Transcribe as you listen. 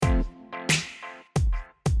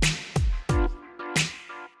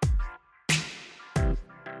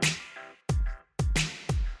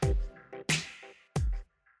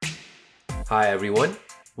Hi everyone,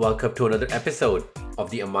 welcome to another episode of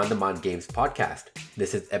the Amandaman Games podcast.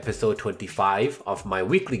 This is episode 25 of my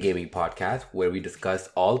weekly gaming podcast where we discuss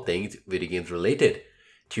all things video games related.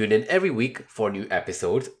 Tune in every week for new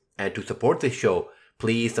episodes, and to support this show,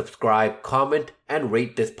 please subscribe, comment, and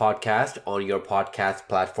rate this podcast on your podcast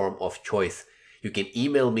platform of choice. You can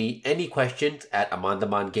email me any questions at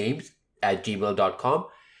amandamangames@gmail.com.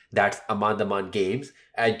 That's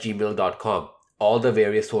amandamangames@gmail.com. All the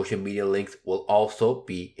various social media links will also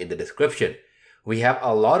be in the description. We have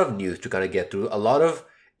a lot of news to kind of get through. A lot of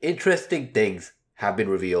interesting things have been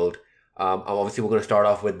revealed. Obviously, we're going to start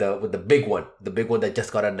off with the big one that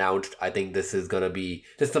just got announced. I think this is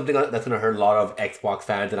something that's going to hurt a lot of Xbox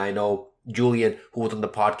fans. And I know Julian, who was on the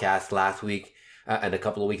podcast last week and a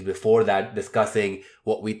couple of weeks before that, discussing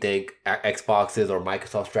what we think Xbox's or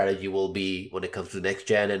Microsoft strategy will be when it comes to next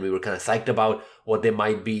gen, and we were kind of psyched about what they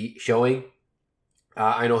might be showing.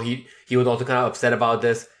 I know he was also kind of upset about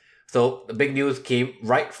this. So the big news came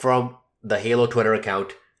right from the Halo Twitter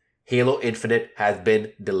account. Halo Infinite has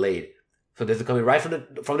been delayed. So this is coming right from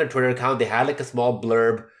the Twitter account. They had like a small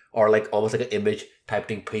blurb or like almost like an image type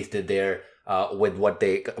thing pasted there with what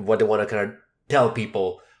they want to kind of tell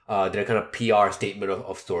people, their kind of PR statement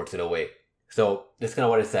of sorts in a way. So this is kind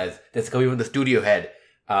of what it says. This is coming from the studio head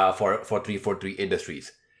for 343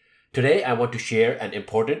 Industries. Today, I want to share an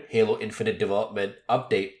important Halo Infinite development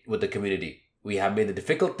update with the community. We have made the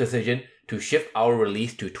difficult decision to shift our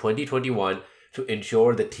release to 2021 to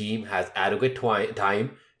ensure the team has adequate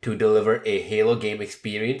time to deliver a Halo game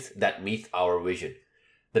experience that meets our vision.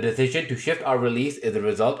 The decision to shift our release is the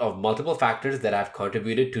result of multiple factors that have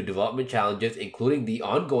contributed to development challenges, including the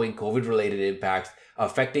ongoing COVID-related impacts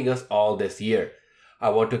affecting us all this year. I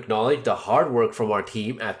want to acknowledge the hard work from our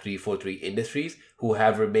team at 343 Industries, who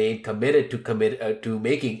have remained committed to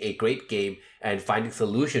making a great game and finding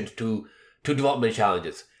solutions to development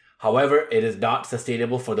challenges. However, it is not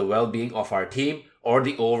sustainable for the well-being of our team or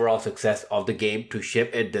the overall success of the game to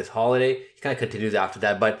ship it this holiday. He kind of continues after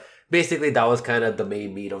that, but basically that was kind of the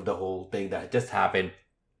main meat of the whole thing that just happened.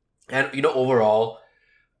 And overall,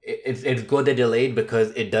 it's good they delayed because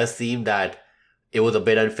it does seem that it was a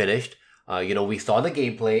bit unfinished. We saw the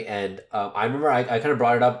gameplay, and I remember I kind of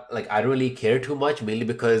brought it up. Like, I don't really care too much, mainly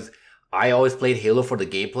because I always played Halo for the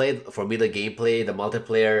gameplay. For me, the gameplay, the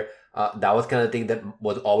multiplayer, that was kind of thing that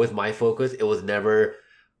was always my focus. It was never,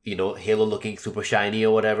 Halo looking super shiny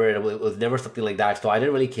or whatever. It was never something like that. So I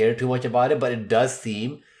didn't really care too much about it, but it does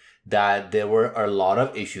seem that there were a lot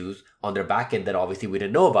of issues on their back end that obviously we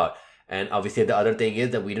didn't know about. And obviously the other thing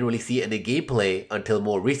is that we didn't really see any gameplay until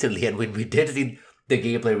more recently. And when we did see the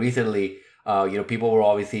gameplay recently, people were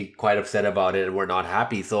obviously quite upset about it and were not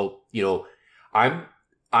happy. So, I'm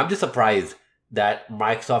just surprised that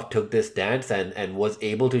Microsoft took this stance and was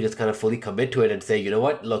able to just kind of fully commit to it and say, you know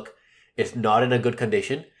what, look, it's not in a good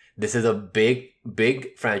condition. This is a big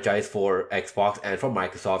franchise for Xbox and for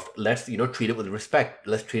Microsoft. Let's, treat it with respect.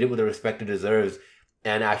 Let's treat it with the respect it deserves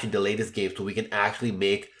and actually delay this game so we can actually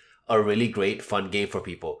make a really great, fun game for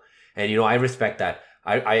people. And, I respect that.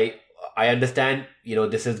 I understand,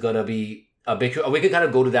 this is going to be a big show. We can kind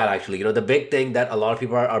of go to that actually. The big thing that a lot of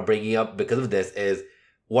people are bringing up because of this is,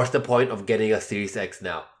 what's the point of getting a Series X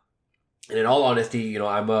now? And in all honesty,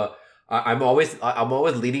 I'm always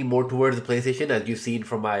leaning more towards the PlayStation, as you've seen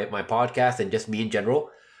from my podcast and just me in general.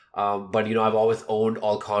 But I've always owned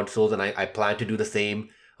all consoles, and I plan to do the same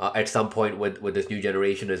at some point with this new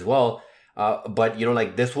generation as well. But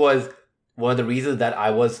this was one of the reasons that I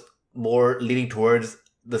was more leaning towards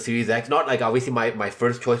the Series X. Not like, obviously my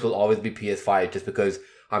first choice will always be PS5, just because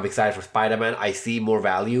I'm excited for Spider-Man. I see more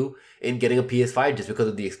value in getting a PS5 just because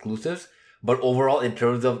of the exclusives. But overall, in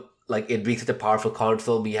terms of like it being such a powerful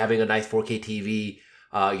console, me having a nice 4K TV,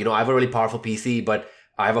 I have a really powerful PC, but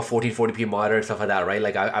I have a 1440p monitor and stuff like that, right?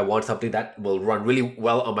 Like I want something that will run really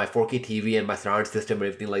well on my 4K TV and my surround system and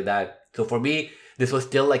everything like that. So for me, this was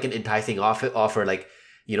still like an enticing offer, like,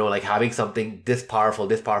 like having something this powerful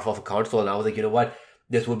of a console. And I was like, you know what?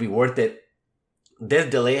 This would be worth it. This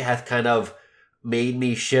delay has kind of made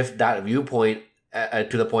me shift that viewpoint to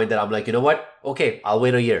the point that I'm like, you know what? Okay, I'll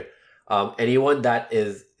wait a year. Anyone that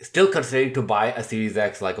is still considering to buy a Series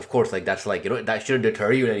X, like, of course, like that's like, that shouldn't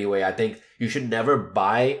deter you in any way. I think you should never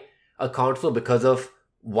buy a console because of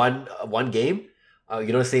one game.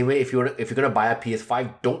 The same way if you're gonna buy a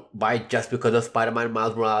PS5, don't buy it just because of Spider-Man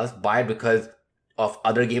Miles Morales. Buy it because of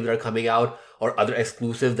other games that are coming out or other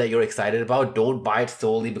exclusives that you're excited about. Don't buy it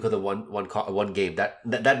solely because of one game.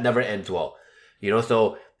 That never ends well.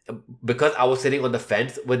 So because I was sitting on the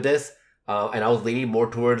fence with this, and I was leaning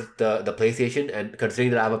more towards the PlayStation, and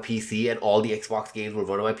considering that I have a PC and all the Xbox games will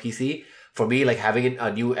run on my PC, for me, like having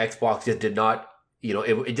a new Xbox just did not,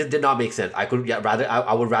 it just did not make sense. I could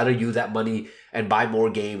I would rather use that money and buy more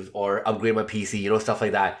games or upgrade my PC, stuff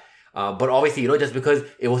like that. But obviously, just because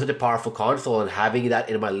it was such a powerful console and having that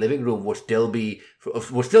in my living room would still be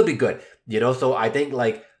good, So I think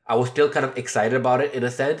like I was still kind of excited about it in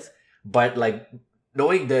a sense, but like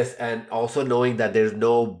knowing this and also knowing that there's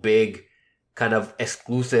no big kind of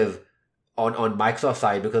exclusive on Microsoft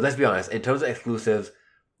side, because let's be honest, in terms of exclusives,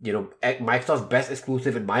 Microsoft's best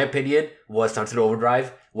exclusive, in my opinion, was Sunset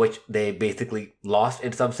Overdrive, which they basically lost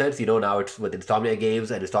in some sense. Now it's with Insomnia Games,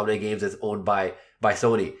 and Insomnia Games is owned by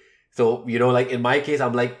Sony. So, like in my case,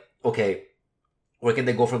 I'm like, okay, where can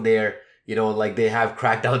they go from there? Like they have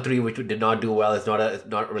Crackdown 3, which did not do well. It's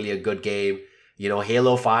not really a good game.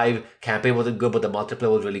 Halo 5 campaign wasn't good, but the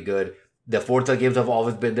multiplayer was really good. The Forza games have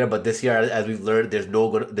always been there, but this year, as we've learned, there's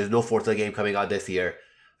no Forza game coming out this year.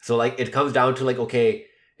 So like it comes down to like, okay,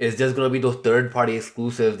 it's just gonna be those third-party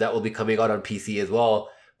exclusives that will be coming out on PC as well.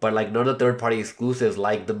 But like none of the third-party exclusives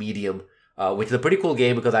like The Medium, which is a pretty cool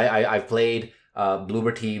game because I've played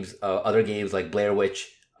Bloober Team's other games like Blair Witch,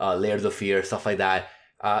 Layers of Fear, stuff like that.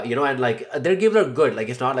 And like their games are good. Like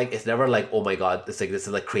it's never like, oh my god, this is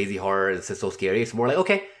like crazy horror. This is so scary. It's more like,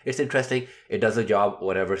 okay, it's interesting. It does the job,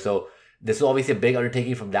 whatever. So this is obviously a big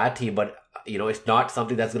undertaking from that team, but it's not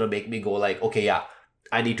something that's gonna make me go like, okay, yeah,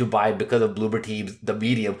 I need to buy because of Bloober Team's The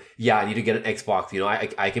Medium. Yeah, I need to get an Xbox.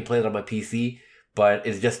 I can play it on my PC, but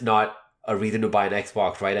it's just not a reason to buy an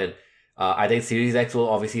Xbox, right? And I think Series X will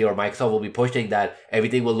obviously, or Microsoft will be pushing that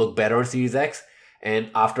everything will look better on Series X.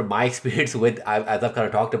 And after my experience with, as I've kind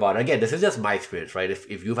of talked about, again, this is just my experience, right?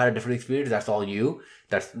 If you've had a different experience, that's all you.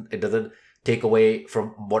 It doesn't take away from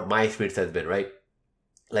what my experience has been, right?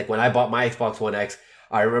 Like when I bought my Xbox One X,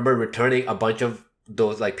 I remember returning a bunch of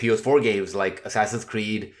those like PS4 games like Assassin's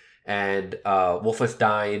Creed and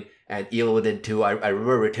Wolfenstein and Evil Within 2. I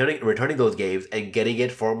remember returning those games and getting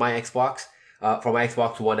it for my Xbox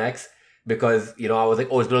One X, because I was like,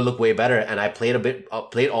 oh, it's gonna look way better, and I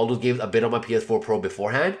played all those games a bit on my PS4 Pro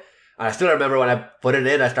beforehand, and I still remember when I put it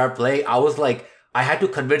in, I started playing, I was like, I had to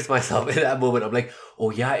convince myself in that moment. I'm like,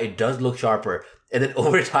 oh yeah, it does look sharper, and then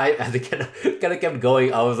over time, as it kind of kept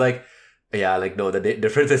going, I was like, yeah, like no, the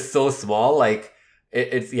difference is so small, like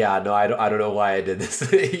it's yeah, no, I don't know why I did this,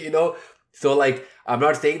 So like, I'm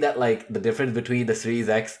not saying that like the difference between the Series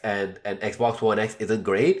X and Xbox One X isn't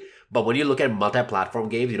great. But when you look at multi-platform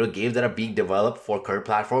games, games that are being developed for current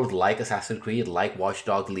platforms like Assassin's Creed, like Watch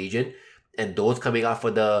Dogs Legion, and those coming out for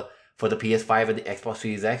the PS5 and the Xbox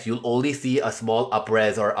Series X, you'll only see a small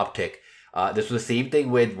upres or uptick. This was the same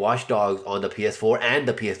thing with Watch Dogs on the PS4 and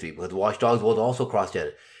the PS3, because Watch Dogs was also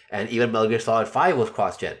cross-gen, and even Metal Gear Solid 5 was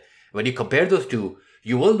cross-gen. When you compare those two,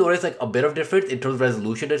 you will notice like a bit of difference in terms of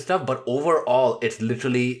resolution and stuff, but overall, it's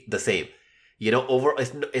literally the same.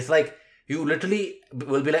 It's like, you literally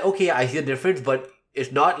will be like, okay, I see the difference, but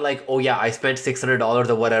it's not like, oh yeah, I spent $600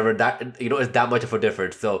 or whatever. That it's that much of a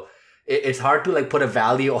difference. So it's hard to like put a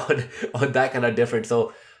value on that kind of difference.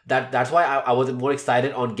 So that's why I was more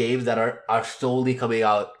excited on games that are solely coming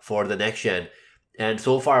out for the next gen. And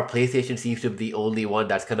so far, PlayStation seems to be the only one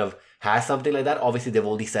that's kind of has something like that. Obviously, they've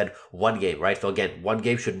only said one game, right? So again, one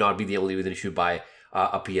game should not be the only reason you should buy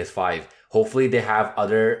a PS5. Hopefully they have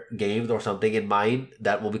other games or something in mind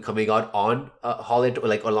that will be coming out on holiday,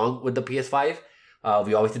 like along with the PS5.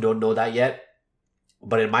 We obviously don't know that yet,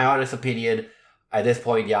 but in my honest opinion, at this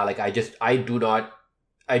point, yeah, like I do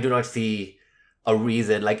not see a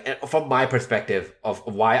reason, like from my perspective, of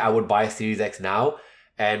why I would buy a Series X now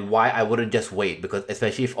and why I wouldn't just wait. Because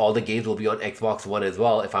especially if all the games will be on Xbox One as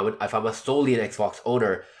well, if I'm a solely an Xbox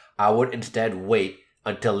owner, I would instead wait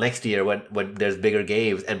until next year when there's bigger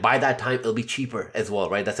games, and by that time it'll be cheaper as well,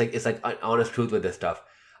 right? It's like an honest truth with this stuff.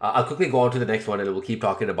 I'll quickly go on to the next one and we'll keep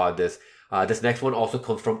talking about this. This next one also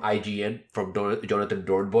comes from IGN, from Jonathan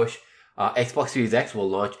Dornbush. Xbox Series X will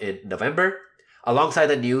launch in November, alongside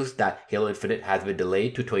the news that Halo Infinite has been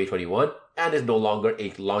delayed to 2021 and is no longer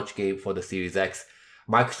a launch game for the Series X.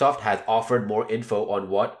 Microsoft has offered more info on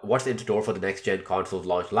what's in store for the next gen console's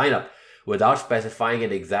launch lineup. Without specifying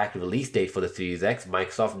an exact release date for the Series X,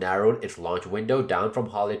 Microsoft narrowed its launch window down from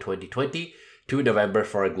holiday 2020 to November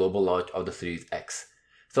for a global launch of the Series X.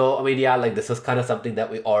 So, I mean, yeah, like this was kind of something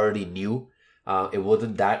that we already knew. It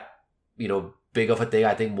wasn't that, big of a thing.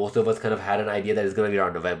 I think most of us kind of had an idea that it's going to be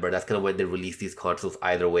around November. That's kind of when they release these consoles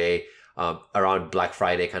either way, around Black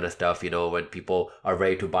Friday kind of stuff, when people are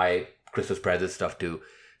ready to buy Christmas presents stuff too.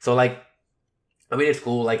 So, like, I mean, it's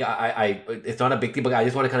cool. Like, I it's not a big deal, but I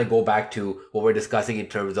just want to kind of go back to what we're discussing in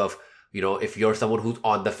terms of, if you're someone who's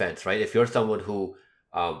on the fence, right? If you're someone who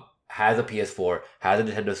has a PS4, has a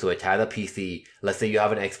Nintendo Switch, has a PC, let's say you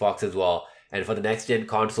have an Xbox as well, and for the next gen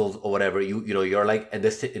consoles or whatever, you're like, in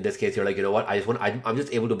this case, you're like, you know what, I'm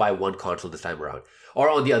just able to buy one console this time around. Or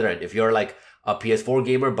on the other end, if you're like a PS4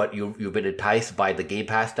 gamer, but you've been enticed by the Game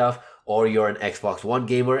Pass stuff, or you're an Xbox One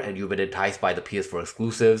gamer and you've been enticed by the PS4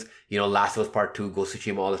 exclusives, Last of Us Part 2, Ghost of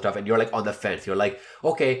Tsushima, all the stuff, and you're like on the fence. You're like,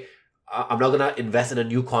 okay, I'm not gonna invest in a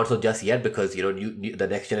new console just yet because the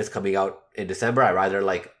next gen is coming out in December. I'd rather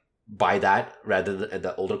like buy that rather than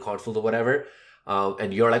the older consoles or whatever.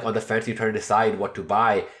 And you're like on the fence. You're trying to decide what to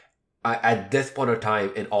buy. At this point of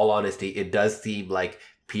time, in all honesty, it does seem like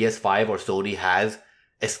PS5 or Sony has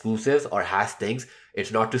exclusives or has things.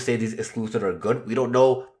 It's not to say these exclusives are good. We don't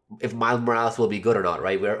know if Miles Morales will be good or not,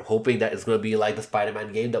 right? We're hoping that it's going to be like the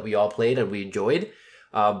Spider-Man game that we all played and we enjoyed.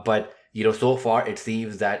 But so far it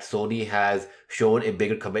seems that Sony has shown a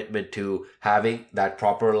bigger commitment to having that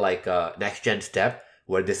proper like next gen step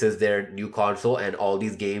where this is their new console and all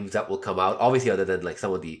these games that will come out, obviously other than like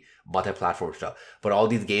some of the multi-platform stuff, but all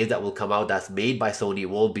these games that will come out that's made by Sony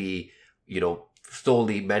will be,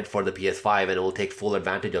 solely meant for the PS5 and it will take full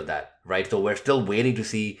advantage of that, right? So we're still waiting to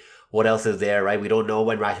see what else is there, right? We don't know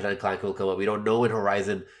when Ratchet and Clank will come out. We don't know when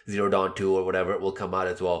Horizon Zero Dawn 2 or whatever will come out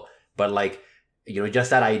as well. But like, just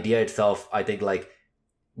that idea itself, I think like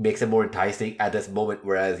makes it more enticing at this moment.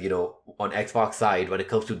 Whereas, on Xbox side, when it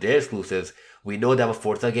comes to their exclusives, we know they have a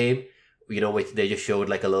Forza game, which they just showed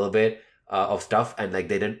like a little bit of stuff and like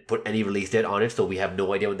they didn't put any release date on it. So we have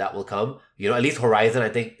no idea when that will come. At least Horizon, I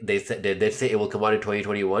think they did say it will come out in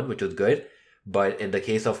 2021, which was good. But in the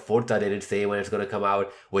case of Forza, they didn't say when it's going to come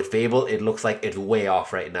out. With Fable, it looks like it's way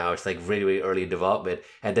off right now. It's like really, really early in development.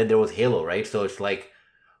 And then there was Halo, right? So it's like,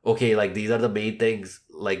 okay, like these are the main things.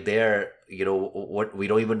 Like they're, what we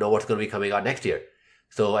don't even know what's going to be coming out next year.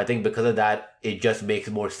 So I think because of that, it just makes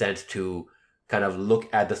more sense to kind of look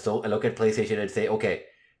at PlayStation and say, okay,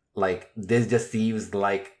 like this just seems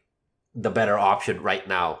like the better option right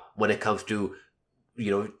now when it comes to,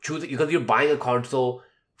 choosing, because you're buying a console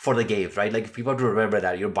for the games, right? Like people have to remember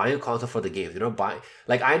that you're buying a console for the games. You're not buying,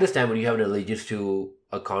 like I understand when you have an allegiance to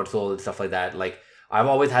a console and stuff like that. Like I've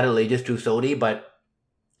always had an allegiance to Sony, but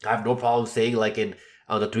I have no problem saying like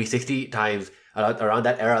on the 360 times around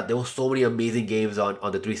that era, there were so many amazing games on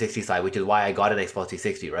the 360 side, which is why I got an Xbox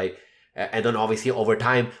 360, right? And then obviously over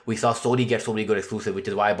time we saw Sony get so many good exclusives, which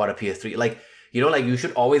is why I bought a PS3. Like like you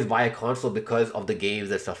should always buy a console because of the games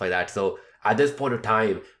and stuff like that. So at this point of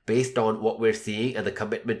time, based on what we're seeing and the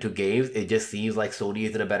commitment to games, it just seems like Sony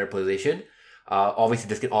is in a better position. Obviously,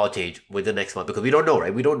 this can all change within the next month because we don't know,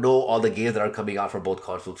 right? We don't know all the games that are coming out for both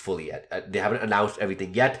consoles fully yet. They haven't announced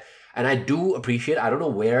everything yet. And I do appreciate, I don't know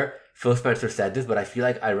where Phil Spencer said this, but I feel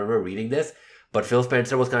like I remember reading this. But Phil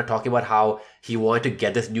Spencer was kind of talking about how he wanted to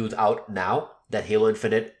get this news out now that Halo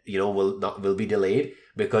Infinite, will be delayed,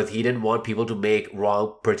 because he didn't want people to make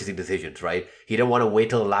wrong purchasing decisions, right? He didn't want to wait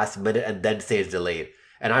till the last minute and then say it's delayed.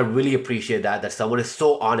 And I really appreciate that someone is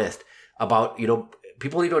so honest about,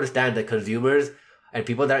 people need to understand that consumers and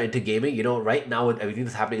people that are into gaming, right now with everything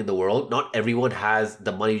that's happening in the world, not everyone has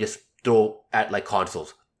the money to just throw at like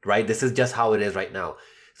consoles, right? This is just how it is right now.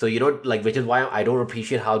 So, like, which is why I don't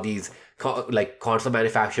appreciate how these console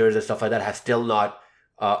manufacturers and stuff like that have still not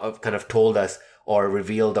kind of told us or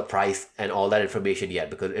revealed the price and all that information yet,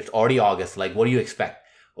 because it's already August. Like, what do you expect?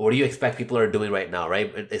 What do you expect people are doing right now,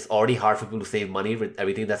 right? It's already hard for people to save money with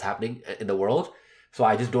everything that's happening in the world. So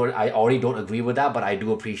I already don't agree with that, but I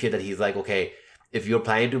do appreciate that he's like, okay, if you're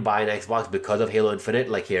planning to buy an Xbox because of Halo Infinite,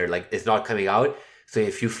 like here, like it's not coming out. So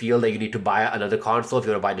if you feel that you need to buy another console, if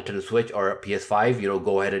you want to buy Nintendo Switch or PS5,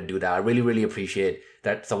 go ahead and do that. I really, really appreciate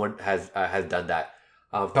that someone has done that.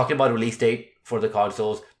 Talking about release date for the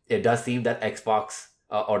consoles, it does seem that Xbox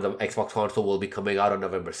or the Xbox console will be coming out on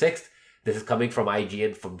November 6th. This is coming from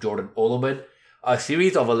IGN from Jordan Oloman. A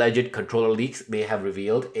series of alleged controller leaks may have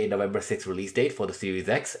revealed a November 6th release date for the Series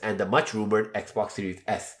X and the much-rumored Xbox Series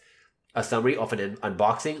S. A summary of an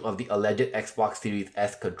unboxing of the alleged Xbox Series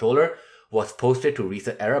S controller was posted to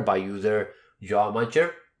Recent Era by user Jaw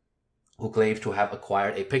Muncher, who claims to have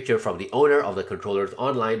acquired a picture from the owner of the controller's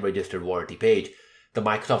online registered warranty page. The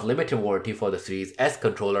Microsoft limited warranty for the Series S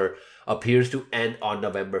controller appears to end on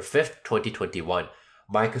November 5th, 2021.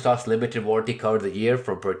 Microsoft's limited warranty covers the year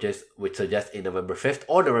from purchase, which suggests a November 5th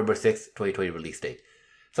or November 6th, 2020 release date.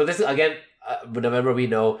 So this is, again, November we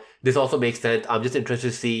know. This also makes sense. I'm just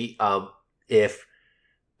interested to see if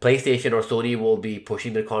PlayStation or Sony will be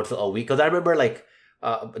pushing their console a week. Because I remember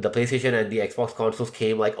the PlayStation and the Xbox consoles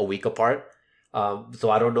came like a week apart. So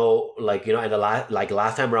I don't know, and the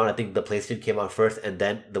last time around, I think the PlayStation came out first and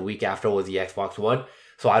then the week after was the Xbox One.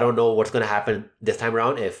 So I don't know what's going to happen this time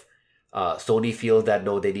around if Sony feels that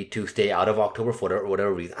no, they need to stay out of October for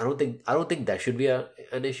whatever reason. I don't think that should be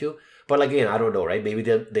an issue. But like, again, I don't know, right? Maybe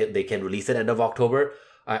they can release it end of October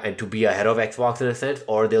and to be ahead of Xbox in a sense,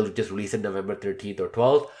 or they'll just release it November 13th or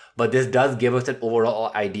 12th. But this does give us an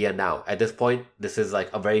overall idea now. At this point, this is like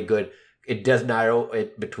a very good. It does narrow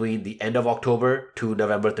it between the end of October to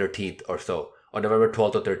November 13th or so, or November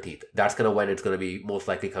 12th or 13th. That's gonna when it's gonna be most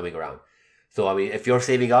likely coming around. So I mean, if you're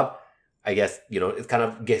saving up, I guess, it kind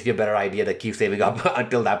of gives you a better idea to keep saving up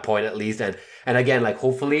until that point at least. And again, like,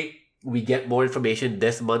 hopefully we get more information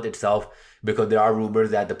this month itself, because there are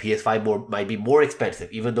rumors that the PS5 might be more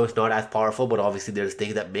expensive, even though it's not as powerful. But obviously there's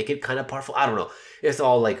things that make it kind of powerful. I don't know. It's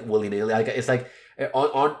all like willy-nilly. Like, it's like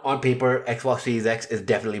on paper, Xbox Series X is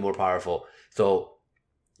definitely more powerful. So,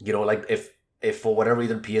 like, if for whatever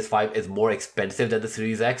reason PS5 is more expensive than the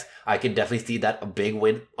Series X, I can definitely see that a big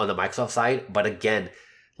win on the Microsoft side. But again,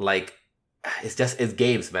 like, it's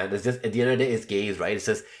games, man. It's just, at the end of the day, it's games, right?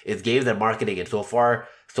 It's games and marketing. And so far,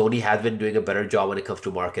 Sony has been doing a better job when it comes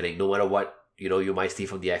to marketing, no matter what, you might see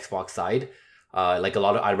from the Xbox side. Like,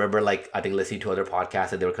 I remember, like, I think listening to other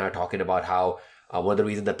podcasts, and they were kind of talking about how one of the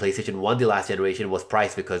reasons that PlayStation won the last generation was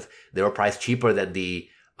price, because they were priced cheaper than the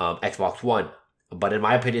Xbox One. But in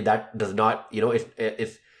my opinion, that does not,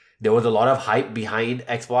 it's there was a lot of hype behind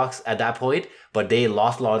Xbox at that point, but they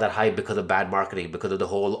lost a lot of that hype because of bad marketing, because of the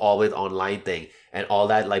whole always online thing and all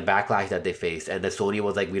that, like, backlash that they faced. And then Sony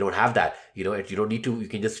was like, we don't have that. You don't need to, you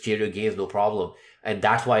can just share your games, no problem. And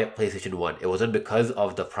that's why PlayStation won. It wasn't because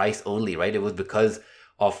of the price only, right? It was because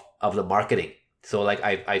of the marketing. So, like,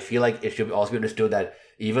 I feel like it should also be understood that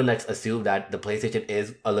even, let's assume that the PlayStation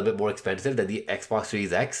is a little bit more expensive than the Xbox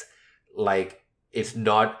Series X, like, it's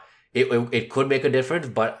not, it could make a difference,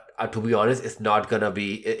 but to be honest, it's not gonna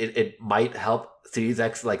be. It might help Series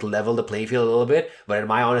X, like, level the playing field a little bit. But in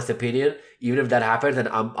my honest opinion, even if that happens, then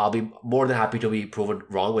I'll be more than happy to be proven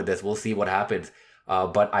wrong with this. We'll see what happens.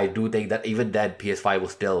 But I do think that even then, PS5 will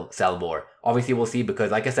still sell more. Obviously, we'll see,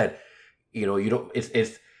 because, like I said, you don't.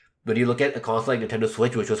 It's when you look at a console like Nintendo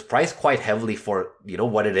Switch, which was priced quite heavily for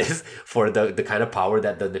what it is, for the kind of power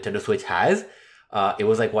that the Nintendo Switch has. It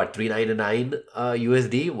was like, what, $399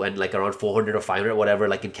 USD, when, like, around 400 or 500 whatever,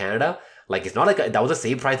 like, in Canada. Like, it's not like that was the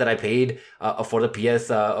same price that I paid for the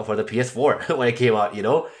PS4 when it came out,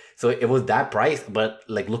 So it was that price, but,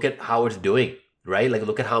 like, look at how it's doing, right? Like,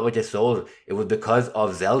 look at how much it sold. It was because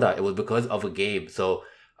of Zelda. It was because of a game. So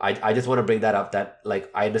I just want to bring that up, that,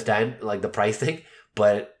 like, I understand, like, the pricing,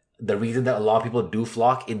 but the reason that a lot of people do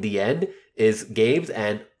flock in the end is games,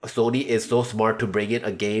 and Sony is so smart to bring in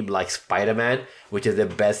a game like Spider-Man, which is the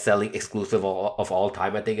best-selling exclusive of all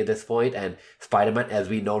time, I think, at this point. And Spider-Man, as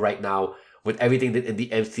we know right now, with everything in the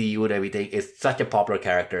MCU and everything, is such a popular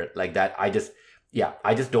character like that. I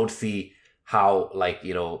just don't see how, like,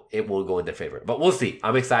 it won't go in their favor. But we'll see.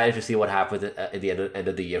 I'm excited to see what happens at the end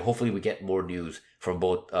of the year. Hopefully, we get more news from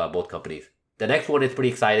both companies. The next one is pretty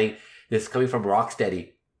exciting. This is coming from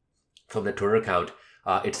Rocksteady, from the Twitter account.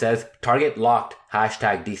 It says, target locked,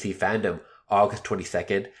 #DC fandom, August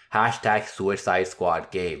 22nd, #Suicide Squad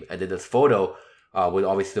game. And then this photo with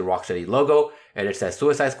obviously the Rocksteady logo, and it says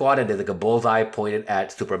Suicide Squad, and there's like a bullseye pointed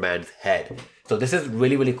at Superman's head. So this is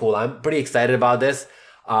really, really cool. I'm pretty excited about this.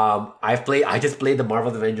 I just played the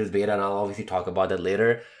Marvel's Avengers beta, and I'll obviously talk about that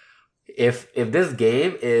later. If this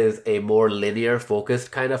game is a more linear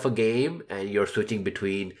focused kind of a game, and you're switching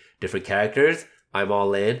between different characters, I'm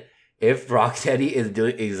all in. If Rocksteady is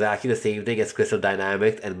doing exactly the same thing as Crystal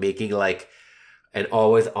Dynamics and making, like, an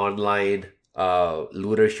always online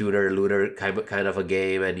looter kind of a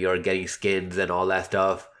game, and you're getting skins and all that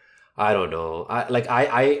stuff, I don't know. I'm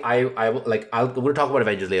gonna talk about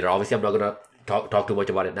Avengers later. Obviously, I'm not gonna talk too much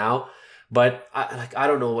about it now. But I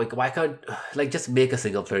don't know. Like, why can't, like, just make a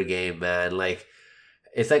single player game, man? Like,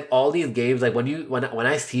 it's like all these games, like, when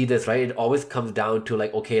I see this, right, it always comes down to,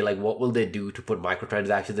 like, okay, like, what will they do to put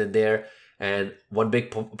microtransactions in there? And one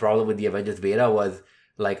big problem with the Avengers beta was,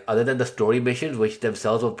 like, other than the story missions, which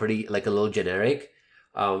themselves were pretty, like, a little generic,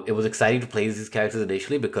 it was exciting to play these characters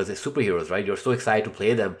initially because they're superheroes, right? You're so excited to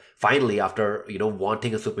play them finally after,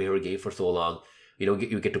 wanting a superhero game for so long.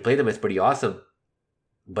 You get to play them. It's pretty awesome.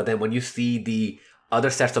 But then when you see the other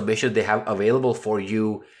sets of missions they have available for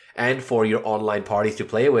you and for your online parties to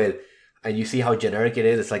play with, and you see how generic it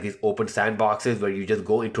is, it's like these open sandboxes where you just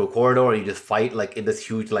go into a corridor and you just fight, like, in this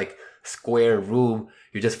huge, like, square room.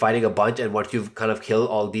 You're just fighting a bunch, and once you've kind of killed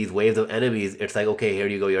all these waves of enemies, it's like, okay, here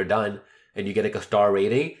you go, you're done, and you get, like, a star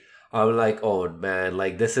rating. I'm like, oh man,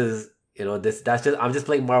 like, this is, I'm just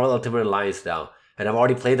playing Marvel Ultimate Alliance now. And I've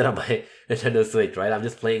already played that on my Nintendo Switch, right? I'm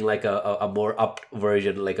just playing, like, a more upped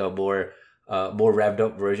version, like a more more revved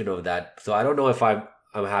up version of that. So I don't know if I'm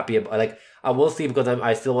happy about, like, I will see, because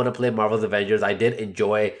I still want to play Marvel's Avengers. I did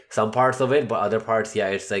enjoy some parts of it, but other parts, yeah,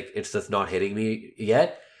 it's like it's just not hitting me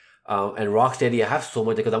yet. And Rocksteady, I have so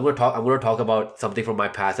much, because I'm gonna talk about something from my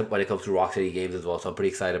past when it comes to Rocksteady games as well. So I'm pretty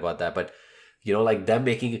excited about that. But like them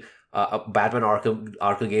making Batman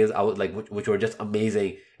Arkham games, I was like, which were just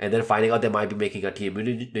amazing, and then finding out they might be making a Team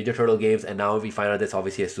Mutant Ninja Turtle games, and now we find out this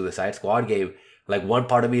obviously a Suicide Squad game. Like, one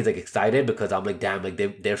part of me is like excited, because I'm like, damn, like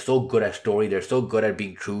they're so good at story, they're so good at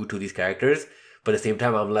being true to these characters, but at the same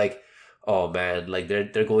time I'm like, oh man, like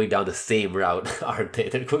they're going down the same route, aren't they?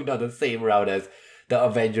 They're going down the same route as the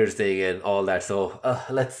Avengers thing and all that. So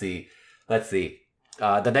let's see.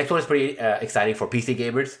 The next one is pretty exciting for PC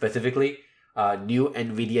gamers specifically. New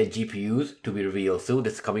NVIDIA GPUs to be revealed soon.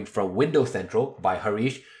 This is coming from Windows Central by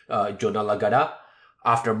Harish Jonalagada.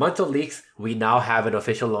 After months of leaks, we now have an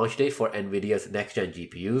official launch date for NVIDIA's next-gen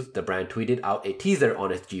GPUs. The brand tweeted out a teaser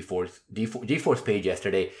on its GeForce page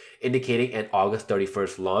yesterday, indicating an August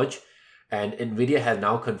 31st launch. And NVIDIA has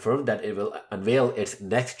now confirmed that it will unveil its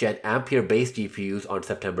next-gen Ampere-based GPUs on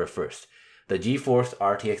September 1st. The GeForce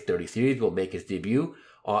RTX 30 series will make its debut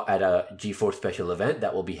at a GeForce special event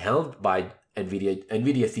that will be held by NVIDIA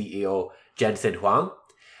CEO Jensen Huang.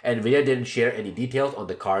 NVIDIA didn't share any details on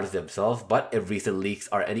the cards themselves, but if recent leaks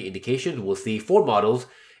are any indication, we'll see 4 models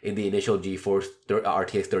in the initial GeForce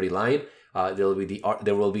RTX 30 line. There will be the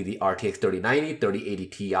RTX 3090, 3080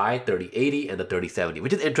 Ti, 3080, and the 3070,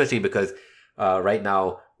 which is interesting because right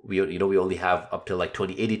now we only have up to like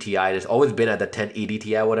 2080 Ti, and it's always been at the 1080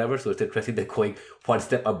 Ti or whatever. So it's interesting they're going one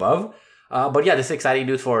step above. But yeah, this is exciting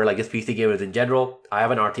news for like just PC gamers in general. I have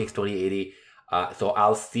an RTX 2080. So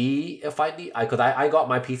I'll see if I need, because I got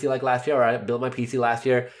my PC like last year, or I built my PC last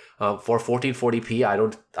year for 1440p. I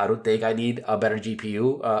don't think I need a better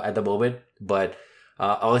GPU at the moment, but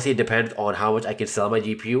honestly, it depends on how much I can sell my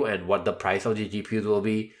GPU and what the price of the GPUs will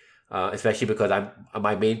be. Especially because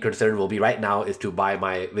my main concern will be right now is to buy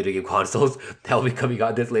my video game consoles that will be coming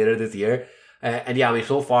out later this year. And yeah, I mean,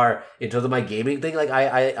 so far in terms of my gaming thing, like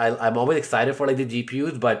I'm always excited for like the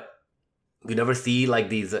GPUs, but we never see like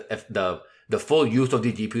the full use of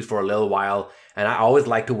the GPUs for a little while. And I always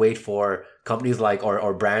like to wait for companies like,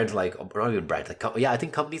 or brands like, not even brands, like, I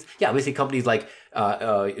think companies, basically companies like,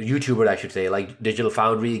 YouTubers, I should say, like Digital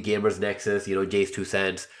Foundry, Gamers Nexus, Jay's 2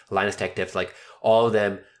 Cents, Linus Tech Tips, like all of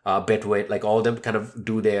them, Bitwit, like all of them kind of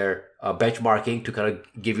do their benchmarking to kind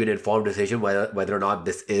of give you an informed decision whether or not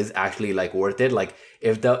this is actually like worth it. Like I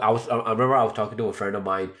remember I was talking to a friend of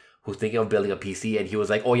mine who's thinking of building a PC, and he was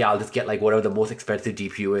like, oh yeah, I'll just get like whatever the most expensive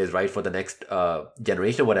GPU is, right, for the next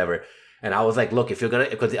generation or whatever. And I was like, look, if you're gonna,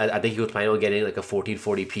 because I think he was planning on getting like a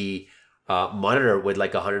 1440p monitor with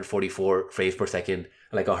like 144 frames per second,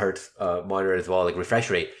 like a hertz monitor as well, like refresh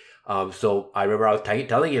rate. So I remember I was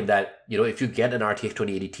telling him that, if you get an RTX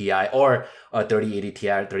 2080 Ti or a 3080 Ti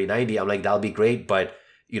or 3090, I'm like, that'll be great, but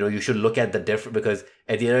you should look at the difference, because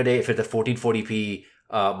at the end of the day, if it's a 1440p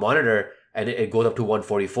monitor, and it goes up to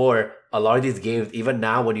 144. A lot of these games, even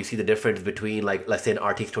now, when you see the difference between, like, let's say an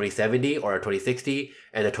RTX 2070 or a 2060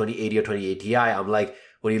 and a 2080 or 2080 Ti, I'm like,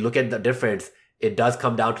 when you look at the difference, it does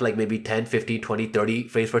come down to like maybe 10, 15, 20, 30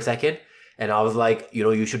 frames per second. And I was like,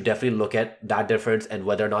 you should definitely look at that difference and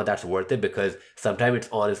whether or not that's worth it, because sometimes it's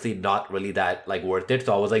honestly not really that like worth it.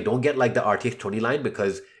 So I was like, don't get like the RTX 20 line,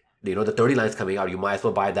 because the 30 line is coming out. You might as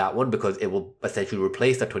well buy that one because it will essentially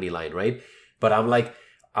replace the 20 line, right? But I'm like,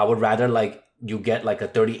 I would rather like you get like a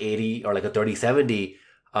 3080 or like a 3070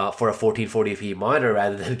 for a 1440p monitor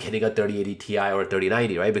rather than getting a 3080 Ti or a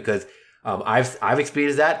 3090, right? Because I've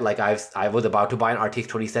experienced that. Like I was about to buy an RTX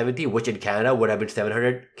 2070, which in Canada would have been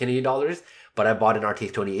 700 Canadian dollars, but I bought an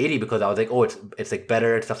RTX 2080 because I was like, oh, it's like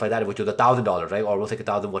better and stuff like that, which was $1,000, right? Almost like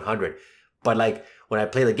 1,100. But like when I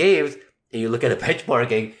play the games and you look at the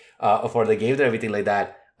benchmarking for the games and everything like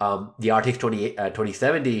that, the RTX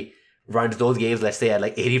 2070 runs those games, let's say, at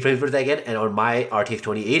like 80 frames per second, and on my RTX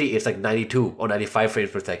 2080 it's like 92 or 95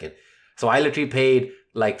 frames per second. So I literally paid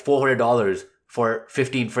like $400 for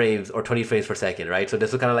 15 frames or 20 frames per second, right? So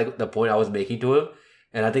this was kind of like the point I was making to him,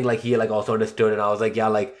 and I think like he like also understood, and I was like, yeah,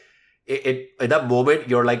 like it in that moment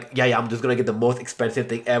you're like, yeah, I'm just gonna get the most expensive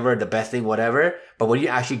thing ever, the best thing, whatever. But when you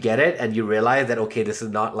actually get it and you realize that, okay, this is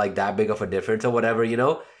not like that big of a difference or whatever,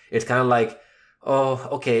 it's kind of like, oh,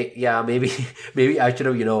 okay, yeah, maybe I should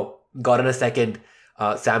have gotten a second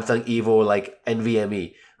Samsung Evo like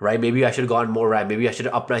NVMe, right? Maybe I should have gotten more RAM. Maybe I should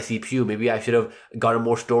have upped my CPU. Maybe I should have gotten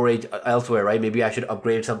more storage elsewhere, right? Maybe I should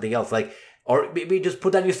upgrade something else, like, or maybe just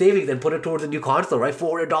put that in your savings and put it towards a new console, right?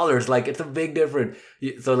 $400, like it's a big difference.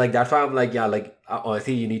 So like that's why I'm like, yeah, like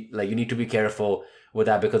honestly, you need to be careful with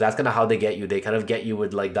that, because that's kind of how they get you. They kind of get you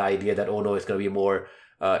with like the idea that, oh no, it's gonna be more,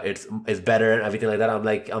 it's better and everything like that. I'm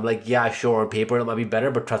like, yeah, sure, on paper it might be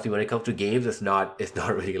better, but trust me, when it comes to games, it's not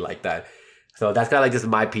really like that. So that's kind of like just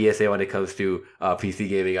my PSA when it comes to PC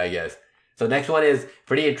gaming, I guess. So next one is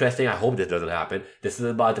pretty interesting. I hope this doesn't happen. This is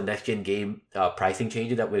about the next gen game pricing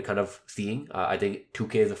changes that we're kind of seeing. I think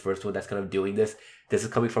 2K is the first one that's kind of doing this. This is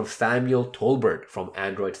coming from Samuel Tolbert from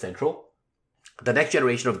Android Central. The next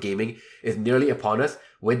generation of gaming is nearly upon us,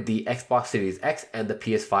 with the Xbox Series X and the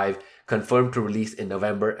PS5 confirmed to release in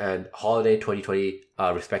November and holiday 2020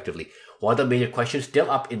 respectively. One of the major questions still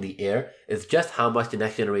up in the air is just how much the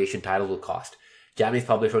next generation titles will cost. Japanese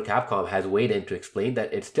publisher Capcom has weighed in to explain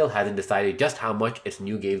that it still hasn't decided just how much its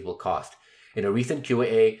new games will cost. In a recent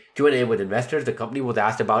Q&A with investors, the company was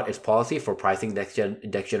asked about its policy for pricing next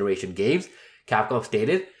generation games. Capcom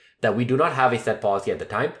stated that we do not have a set policy at the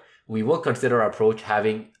time. We will consider our approach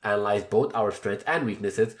having analyzed both our strengths and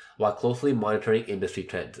weaknesses while closely monitoring industry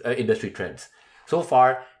trends. So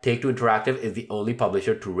far, Take-Two Interactive is the only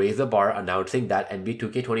publisher to raise the bar, announcing that NBA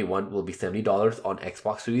 2K21 will be $70 on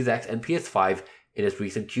Xbox Series X and PS5. In its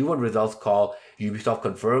recent Q1 results call, Ubisoft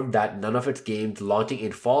confirmed that none of its games launching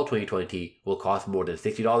in fall 2020 will cost more than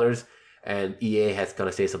 $60, and EA has kind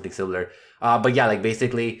of said something similar. But yeah, like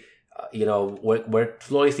basically, we're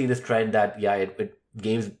slowly seeing this trend that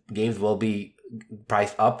games will be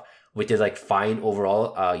priced up, which is like fine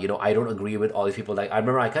overall. I don't agree with all these people. Like I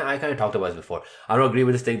remember I kind of talked about this before. I don't agree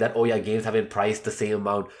with this thing that, oh yeah, games have been priced the same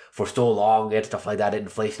amount for so long and stuff like that,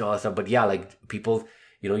 inflation, all that stuff. But yeah, like people,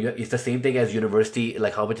 it's the same thing as university,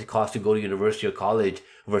 like how much it costs to go to university or college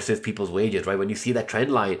versus people's wages, right? When you see that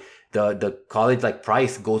trend line, the college like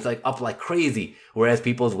price goes like up like crazy, whereas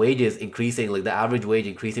people's wages increasing, like the average wage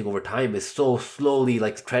increasing over time is so slowly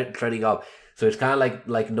like trending up. So it's kind of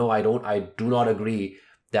like no, I do not agree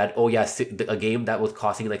that, oh yeah, a game that was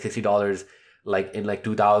costing like $60 like in like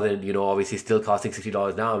 2000, obviously still costing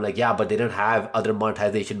 $60 now. I'm like, yeah, but they didn't have other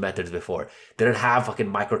monetization methods before. They didn't have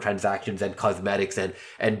fucking microtransactions and cosmetics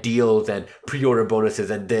and deals and pre-order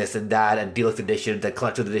bonuses and this and that and deluxe editions and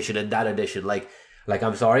collector's edition and that edition. Like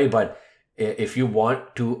I'm sorry, but if you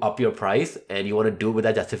want to up your price and you want to do it with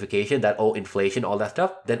that justification that, oh, inflation, all that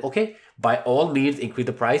stuff, then okay, by all means, increase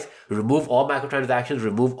the price, remove all microtransactions,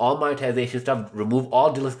 remove all monetization stuff, remove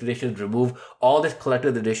all deluxe editions, remove all this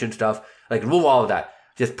collector's edition stuff, like remove all of that.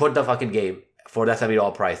 Just put the fucking game for that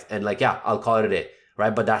 $70 price and like, yeah, I'll call it a day,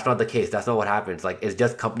 right? But that's not the case. That's not what happens. Like, it's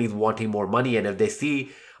just companies wanting more money, and if they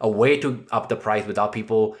see a way to up the price without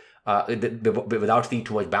people, without seeing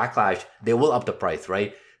too much backlash, they will up the price,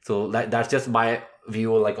 right? So that's just my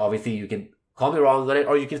view. Like, obviously, you can call me wrong on it,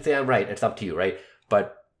 or you can say I'm right. It's up to you, right?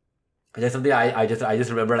 But there's something I just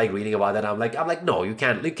remember like reading about that. I'm like, no, you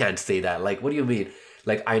can't say that. Like, what do you mean?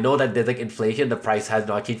 Like, I know that there's like inflation, the price has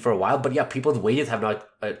not changed for a while, but yeah, people's wages have not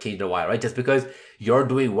changed in a while, right? Just because you're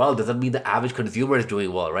doing well doesn't mean the average consumer is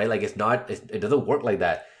doing well, right? Like, it doesn't work like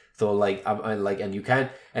that. So like, I'm like, and you can't,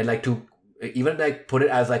 and like to even like put it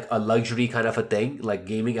as like a luxury kind of a thing, like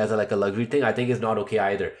gaming as a luxury thing, I think is not okay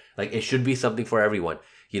either. Like, it should be something for everyone.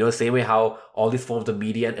 Same way how all these forms of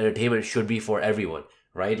media and entertainment should be for everyone,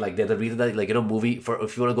 right? Like, there's a reason that, like, movie, for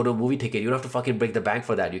if you want to go to a movie ticket, you don't have to fucking break the bank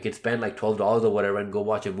for that. You can spend like $12 or whatever and go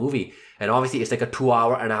watch a movie. And obviously it's like a 2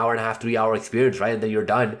 hour, an hour and a half, 3 hour experience, right? And then you're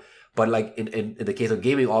done. But like in the case of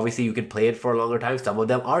gaming, obviously you can play it for a longer time. Some of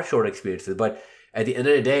them are short experiences, but at the end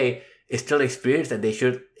of the day, it's still an experience, and they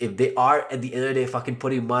should, if they are at the end of the day fucking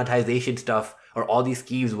putting monetization stuff or all these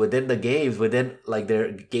schemes within the games, within like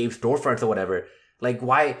their game storefronts or whatever, like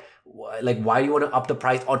why do you want to up the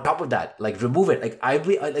price on top of that? Like, remove it. Like, I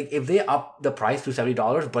believe, like, if they up the price to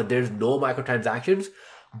 $70 but there's no microtransactions,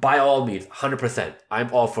 by all means, 100%,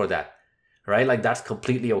 I'm all for that, right? Like, that's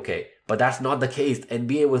completely okay. But that's not the case.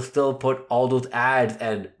 NBA will still put all those ads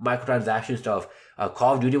and microtransaction stuff.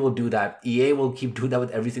 Call of Duty will do that. EA will keep doing that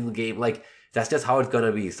with every single game. Like, that's just how it's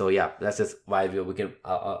gonna be. So yeah, that's just why we can.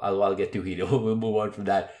 I'll get too heated. We'll move on from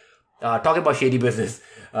that. Talking about shady business.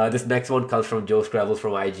 This next one comes from Joe Scrabbles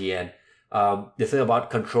from IGN. This is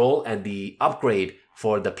about Control and the upgrade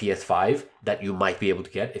for the PS5 that you might be able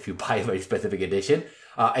to get if you buy a very specific edition.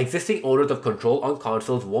 Existing owners of Control on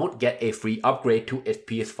consoles won't get a free upgrade to its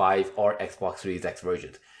PS5 or Xbox Series X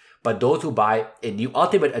versions, but those who buy a new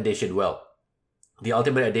Ultimate Edition will. The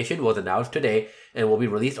Ultimate Edition was announced today and will be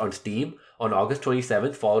released on Steam on August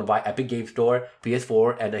 27th, followed by Epic Game Store,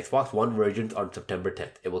 PS4, and Xbox One versions on September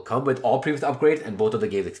 10th. It will come with all previous upgrades and both of the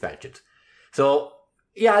game's expansions. So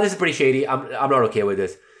yeah, this is pretty shady. I'm not okay with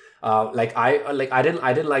this. I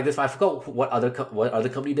didn't like this. I forgot what other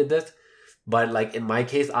company did this, but like in my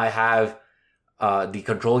case, I have the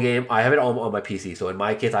control game, I have it on my PC. So in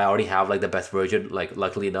my case, I already have like the best version, like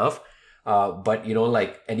luckily enough. But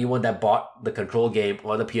like anyone that bought the control game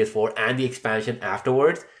on the PS4 and the expansion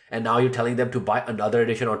afterwards, and now you're telling them to buy another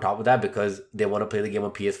edition on top of that because they want to play the game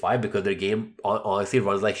on PS5 because their game honestly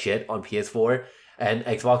runs like shit on PS4 and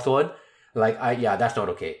Xbox One. That's not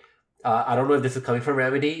okay. I don't know if this is coming from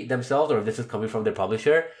Remedy themselves or if this is coming from their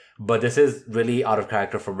publisher, but this is really out of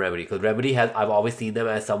character from Remedy because Remedy I've always seen them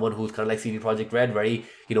as someone who's kind of like CD Projekt Red, very,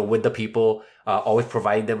 with the people, always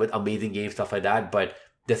providing them with amazing games, stuff like that. But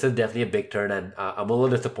this is definitely a big turn, and I'm a little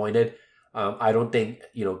disappointed. I don't think,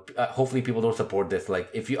 hopefully people don't support this. Like,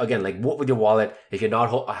 if you, again, like, vote with your wallet. If you're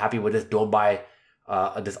not happy with this, don't buy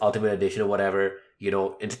this Ultimate Edition or whatever.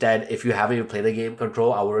 Instead, if you haven't even played the game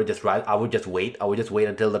Control, I would just wait. I would just wait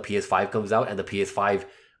until the PS5 comes out and the PS5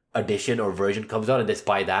 edition or version comes out and just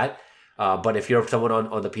buy that. But if you're someone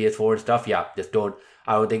on the PS4 and stuff, yeah, just don't.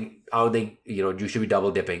 I don't think you should be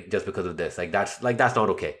double dipping just because of this. That's not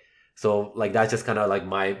okay. So that's just kind of like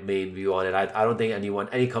my main view on it. I don't think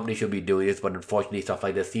any company should be doing this, but unfortunately stuff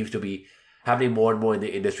like this seems to be happening more and more in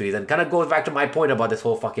the industries, and kind of goes back to my point about this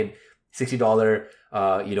whole fucking $60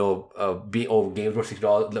 games were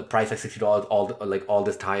 $60, the price like $60 all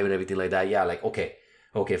this time and everything like that. Yeah,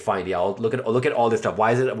 okay, fine. Yeah, I'll look at all this stuff.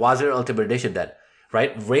 Why is it an Ultimate Edition then?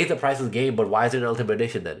 Right, raise the price of the game, but why is it an Ultimate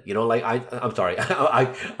Edition then? I'm sorry,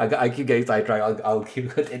 I keep getting sidetracked. I'll keep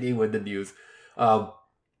continuing with the news.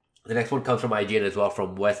 The next one comes from IGN as well,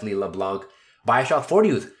 from Wesley LeBlanc. Bioshock 4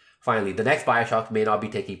 news. Finally, the next Bioshock may not be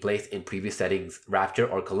taking place in previous settings, Rapture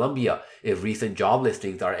or Columbia, if recent job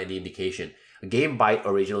listings are any indication. GameByte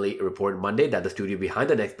originally reported Monday that the studio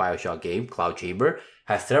behind the next Bioshock game, Cloud Chamber,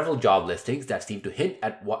 has several job listings that seem to hint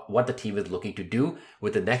at what the team is looking to do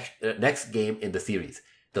with the next game in the series.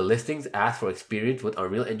 The listings ask for experience with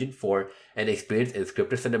Unreal Engine 4 and experience in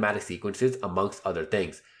scripted cinematic sequences, amongst other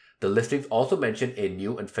things. The listings also mention a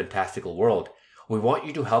new and fantastical world. We want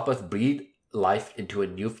you to help us breathe life into a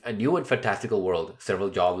new and fantastical world, several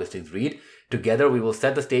job listings read. Together we will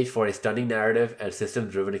set the stage for a stunning narrative and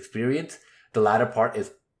systems-driven experience. The latter part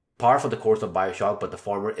is par for the course of Bioshock, but the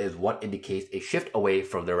former is what indicates a shift away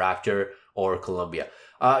from the Rapture or Columbia.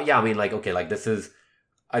 This is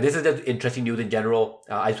just interesting news in general.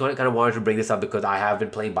 I just wanted to bring this up because I have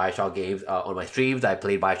been playing Bioshock games on my streams. I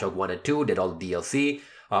played Bioshock 1 and 2, did all the DLC.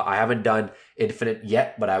 I haven't done Infinite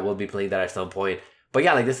yet, but I will be playing that at some point. But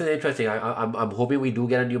yeah, this is interesting. I'm hoping we do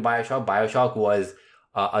get a new Bioshock. Bioshock was,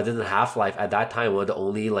 other than Half-Life at that time, one of the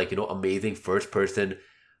only amazing first person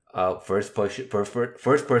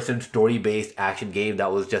story-based action game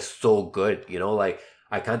that was just so good.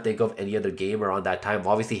 I can't think of any other game around that time.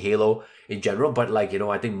 Obviously Halo in general, but I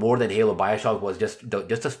think more than Halo, Bioshock was just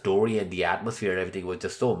the story and the atmosphere and everything was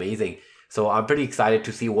just so amazing. So I'm pretty excited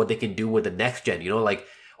to see what they can do with the next gen.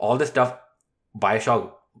 All the stuff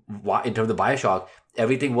Bioshock, in terms of Bioshock,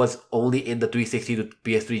 everything was only in the 360 to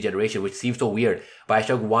PS3 generation, which seems so weird.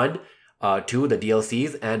 Bioshock 1, 2, the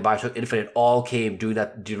DLCs, and Bioshock Infinite all came during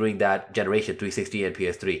that generation, 360 and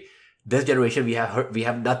PS3. This generation, we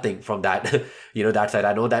have nothing from that, that side.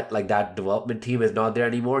 I know that that development team is not there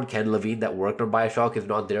anymore. Ken Levine that worked on Bioshock is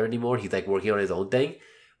not there anymore. He's working on his own thing.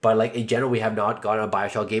 But in general, we have not gotten a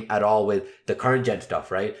Bioshock game at all with the current gen stuff,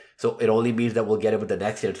 right? So it only means that we'll get it with the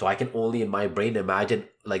next gen. So I can only in my brain imagine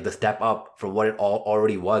the step up from what it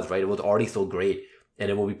already was, right? It was already so great, and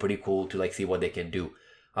it will be pretty cool to see what they can do.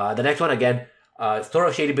 The next one again, sort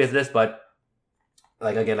of shady business, but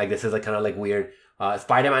this is kind of weird.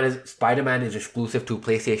 Spider-Man is exclusive to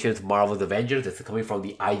PlayStation's Marvel's Avengers. This is coming from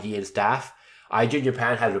the IGN staff. IGN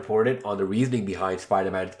Japan has reported on the reasoning behind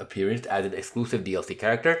Spider-Man's appearance as an exclusive DLC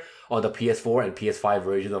character on the PS4 and PS5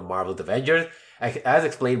 versions of Marvel's Avengers. As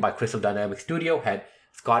explained by Crystal Dynamics Studio head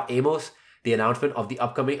Scott Amos, the announcement of the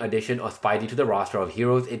upcoming addition of Spidey to the roster of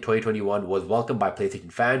heroes in 2021 was welcomed by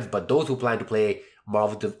PlayStation fans, but those who plan to play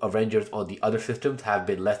Marvel's Avengers on the other systems have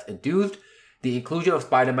been less enthused. The inclusion of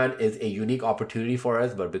Spider-Man is a unique opportunity for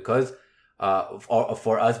us, but because of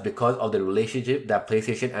the relationship that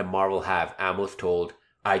PlayStation and Marvel have, Amos told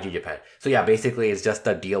IGN Japan. So yeah, basically it's just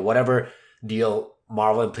a deal. Whatever deal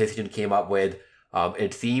Marvel and PlayStation came up with,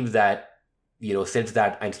 it seems that, since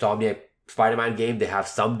that Insomniac Spider-Man game, they have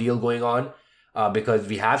some deal going on, because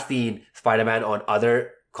we have seen Spider-Man on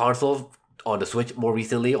other consoles, on the Switch more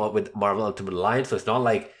recently, with Marvel Ultimate Alliance. So it's not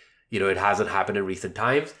it hasn't happened in recent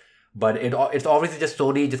times. But it's obviously just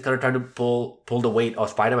Sony just kind of trying to pull the weight of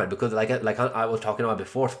Spider-Man, because like I was talking about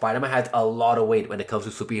before, Spider-Man has a lot of weight when it comes to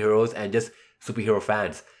superheroes and just superhero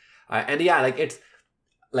fans. And yeah, it's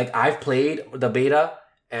I've played the beta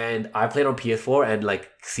and I played on PS4, and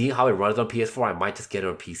seeing how it runs on PS4, I might just get it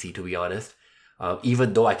on PC, to be honest.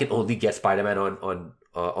 even though I can only get Spider-Man on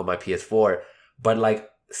my PS4. But like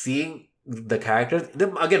seeing the characters,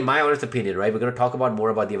 again, my honest opinion, right? We're gonna talk about more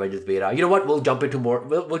about the Avengers beta. You know what? We'll jump into more.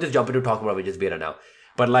 We'll just jump into talking about Avengers beta now.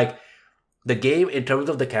 But like the game, in terms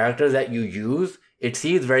of the characters that you use, it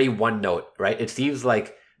seems very one note, right? It seems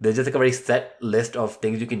like there's just like a very set list of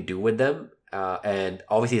things you can do with them. And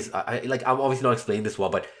obviously, I'm obviously not explaining this well,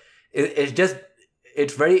 but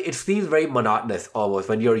it seems very monotonous almost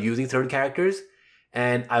when you're using certain characters.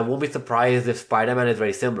 And I won't be surprised if Spider-Man is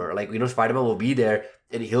very similar. Like, Spider-Man will be there,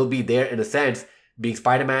 and he'll be there in a sense, being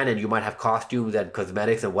Spider-Man, and you might have costumes and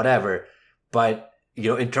cosmetics and whatever. But,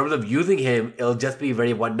 in terms of using him, it'll just be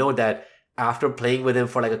very one note that after playing with him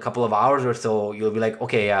for like a couple of hours or so, you'll be like,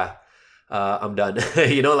 okay, yeah, I'm done.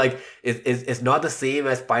 Like it's not the same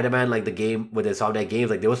as Spider-Man, like the game with Insomniac Games.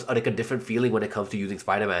 Like there was like a different feeling when it comes to using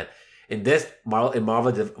Spider-Man. In this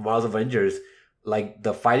Marvel's Avengers, like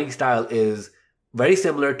the fighting style is very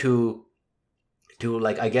similar to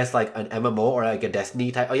like, I guess, like an MMO or like a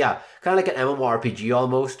Destiny type. Oh yeah, kind of like an MMORPG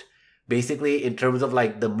almost. Basically, in terms of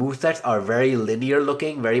like the movesets are very linear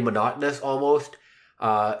looking, very monotonous almost.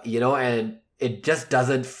 And it just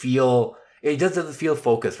doesn't feel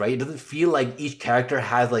focused, right? It doesn't feel like each character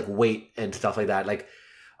has like weight and stuff like that. Like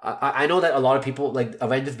I know that a lot of people, like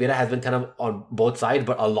Avengers beta has been kind of on both sides,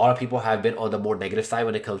 but a lot of people have been on the more negative side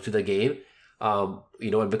when it comes to the game. And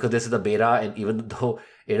because this is a beta, and even though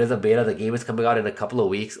it is a beta, the game is coming out in a couple of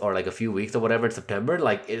weeks or like a few weeks or whatever in September.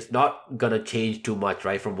 Like it's not gonna change too much,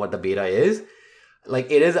 right, from what the beta is. Like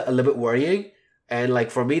it is a little bit worrying. And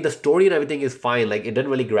like for me, the story and everything is fine. Like it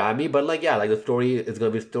didn't really grab me, but like yeah, like the story is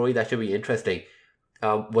gonna be a story that should be interesting.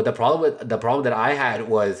 But the problem that I had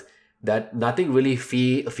was that nothing really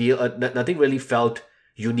nothing really felt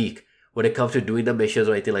unique when it comes to doing the missions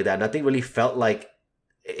or anything like that. Nothing really felt like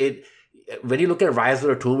it. When you look at Rise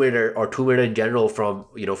or Tomb Raider in general from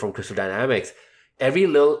Crystal Dynamics, every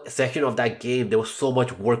little section of that game there was so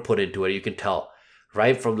much work put into it. You can tell.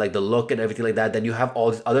 Right, from like the look and everything like that. Then you have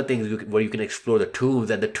all these other things where you can explore the tombs,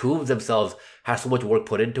 and the tombs themselves have so much work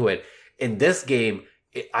put into it. In this game,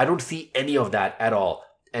 I don't see any of that at all.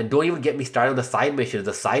 And don't even get me started on the side missions.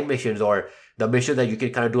 The side missions or the missions that you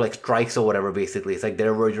can kind of do like strikes or whatever. Basically, it's like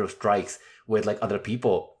their version of strikes with like other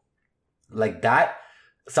people, like that.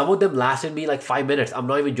 Some of them lasted me like 5 minutes. I'm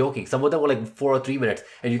not even joking. Some of them were like 4 or 3 minutes.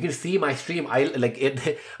 And you can see my stream. I like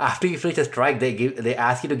it after you finish a strike, they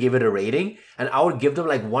ask you to give it a rating, and I would give them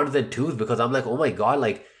like 1s and 2s because I'm like, oh my god,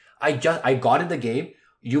 like I got in the game.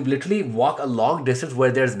 You literally walk a long distance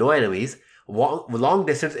where there's no enemies. Walk long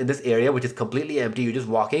distance in this area which is completely empty. You're just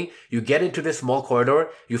walking. You get into this small corridor.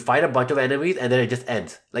 You fight a bunch of enemies, and then it just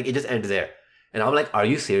ends. Like it just ends there. And I'm like, are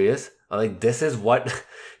you serious? I'm like, this is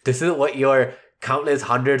what your countless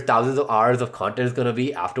hundreds, thousands of hours of content is gonna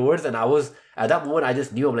be afterwards. And I was at that moment, I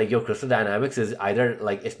just knew, I'm like, yo, Crystal Dynamics is either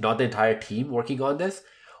like it's not the entire team working on this,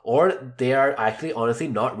 or they are actually honestly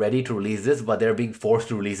not ready to release this, but they're being forced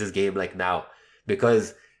to release this game like now.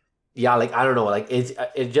 Because yeah, like I don't know, like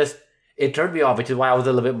it turned me off, which is why I was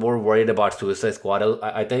a little bit more worried about Suicide Squad,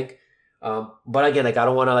 I think. But again, like I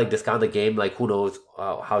don't want to like discount the game. Like who knows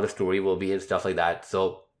how the story will be and stuff like that.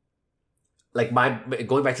 So like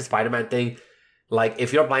going back to Spider-Man thing, like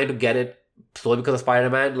if you're planning to get it solely because of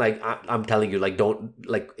Spider-Man, like I'm telling you, like don't,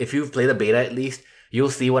 like if you've played the beta at least, you'll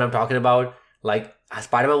see what I'm talking about. Like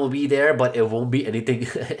Spider-Man will be there, but it won't be anything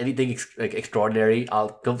like extraordinary. I'll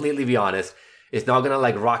completely be honest. It's not gonna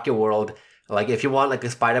like rock your world. Like if you want like a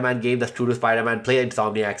Spider-Man game that's true to Spider-Man, play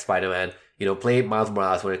Insomniac Spider-Man. Play Miles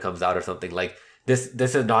Morales when it comes out or something. Like this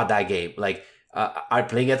is not that game. Like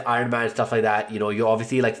playing as Iron Man and stuff like that. You're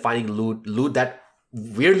obviously like finding loot that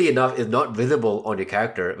weirdly enough is not visible on your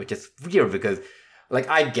character, which is weird because like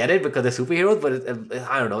I get it because they're superheroes, but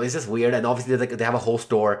I don't know, it's just weird. And obviously they have a whole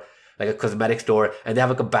store, like a cosmetic store, and they have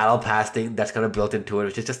like a battle pass thing that's kind of built into it,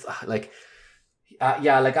 which is just like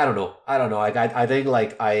yeah, like I don't know, like I think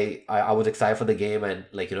like I was excited for the game, and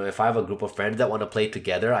like if I have a group of friends that want to play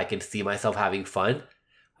together, I can see myself having fun.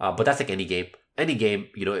 But that's like any game,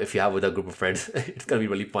 if you have with a group of friends, it's gonna be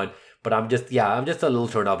really fun. But I'm just a little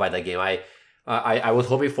turned off by that game. I was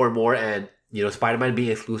hoping for more, and Spider-Man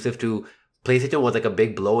being exclusive to PlayStation was like a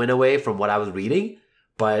big blow in a way from what I was reading.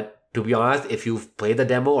 But to be honest, if you've played the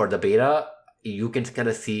demo or the beta, you can kind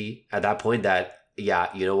of see at that point that yeah,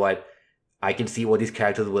 you know what, I can see what these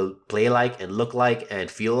characters will play like and look like and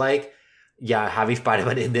feel like. Yeah, having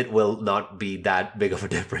Spider-Man in it will not be that big of a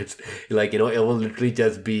difference. Like, it will literally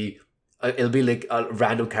just be, it'll be like a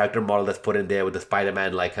random character model that's put in there with the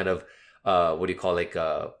Spider-Man, like kind of, what do you call,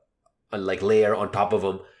 like layer on top of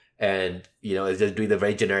them. and it's just doing the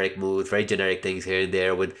very generic moves, very generic things here and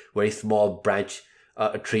there with very small branch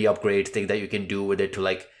tree upgrades, things that you can do with it to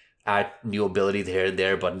like add new abilities here and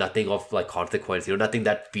there, but nothing of like consequence, nothing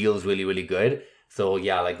that feels really, really good. So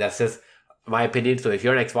yeah, like that's just my opinion. So if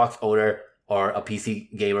you're an Xbox owner or a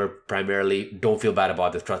PC gamer primarily, don't feel bad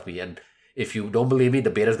about this, trust me. And if you don't believe me, the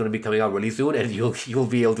beta is going to be coming out really soon, and you'll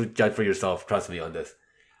be able to judge for yourself, trust me on this.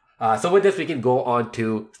 So with this, we can go on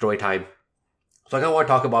to story time. So I kind of want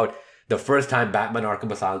to talk about the first time Batman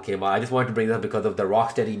Arkham Asylum came out. I just wanted to bring this up because of the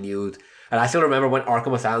Rocksteady news. And I still remember when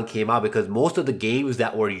Arkham Asylum came out, because most of the games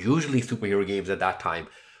that were usually superhero games at that time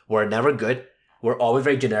were never good, were always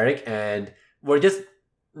very generic, and were just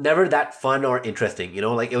never that fun or interesting.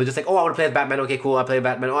 Like it was just like, oh, I want to play as Batman. Okay, cool. I play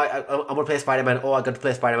Batman. Oh, I want to play Spider-Man. Oh, I got to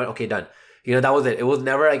play Spider-Man. Okay, done. That was it. It was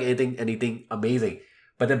never like anything amazing.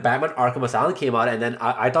 But then Batman Arkham Asylum came out, and then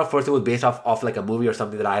I thought first it was based off like a movie or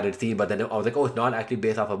something that I hadn't seen, but then I was like, oh, it's not actually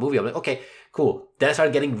based off a movie. I'm like, okay, cool. Then I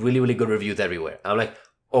started getting really, really good reviews everywhere. I'm like,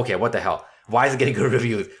 okay, what the hell? Why is it getting good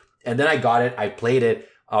reviews? And then I got it, I played it.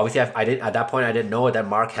 Obviously, I didn't at that point. I didn't know that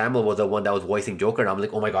Mark Hamill was the one that was voicing Joker, and I'm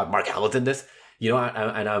like, oh my god, Mark Hamill's in this.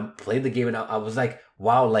 And I'm playing the game, and I was like,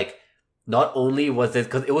 wow, like not only was this,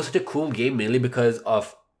 because it was such a cool game, mainly because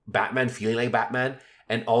of Batman feeling like Batman,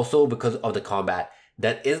 and also because of the combat.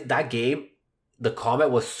 That game, the combat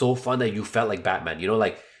was so fun that you felt like Batman.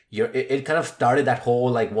 It kind of started that whole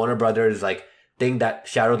like Warner Brothers like thing that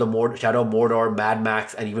Shadow of Mordor, Mad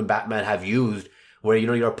Max, and even Batman have used, where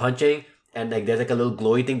you're punching and like there's like a little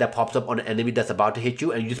glowy thing that pops up on an enemy that's about to hit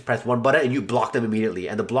you, and you just press one button and you block them immediately,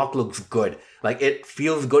 and the block looks good. Like it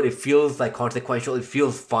feels good, it feels like consequential, it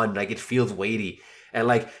feels fun, like it feels weighty. And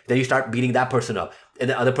like then you start beating that person up, and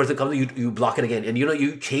the other person comes, you block it again, and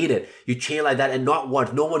you chain it, like that, and not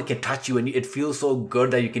once, no one can touch you, and it feels so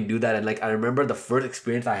good that you can do that. And like I remember the first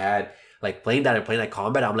experience I had like playing that and playing that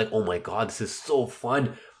combat, I'm like, oh my god, this is so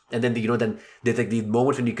fun. And then then there's like these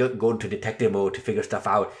moments when you go into detective mode to figure stuff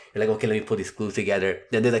out. You're like, okay, let me put these clues together.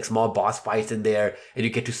 Then there's like small boss fights in there, and you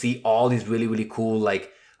get to see all these really, really cool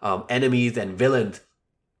like enemies and villains.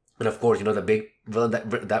 And of course, the big villain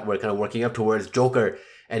that we're kind of working up towards, Joker.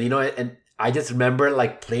 And and I just remember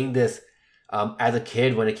like playing this as a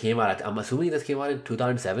kid when it came out. I'm assuming this came out in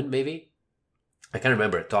 2007, maybe. I can't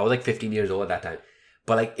remember. So I was like 15 years old at that time.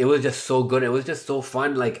 But like it was just so good. It was just so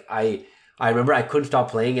fun. Like I remember I couldn't stop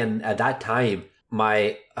playing, and at that time,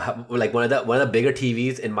 my like one of the bigger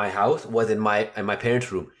TVs in my house was in my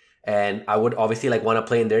parents' room. And I would obviously like want to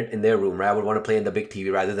play in their room, right? I would want to play in the big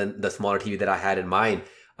TV rather than the smaller TV that I had in mine.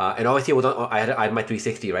 And obviously, I had my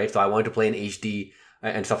 360, right? So I wanted to play in HD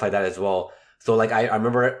and stuff like that as well. So like I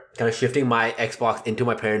remember kind of shifting my Xbox into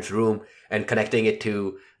my parents' room and connecting it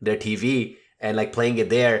to their TV and like playing it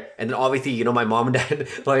there. And then obviously, my mom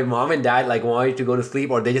and dad like wanted to go to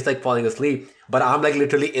sleep, or they just like falling asleep. But I'm like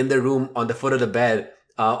literally in the room on the foot of the bed,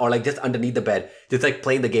 or like just underneath the bed, just like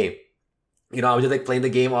playing the game. I was just like playing the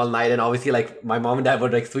game all night, and obviously like my mom and dad were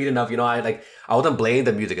like sweet enough. I wasn't playing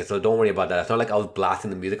the music, so don't worry about that. It's not like I was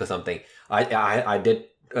blasting the music or something. I did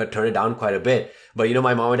turn it down quite a bit, but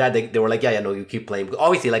my mom and dad they were like, yeah, no, you keep playing.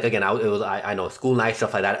 Obviously, like again, I know school night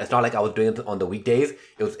stuff like that. It's not like I was doing it on the weekdays.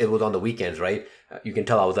 It was on the weekends, right? You can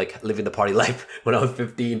tell I was like living the party life when I was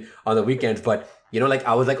 15 on the weekends. But like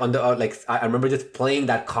I was like on the I remember just playing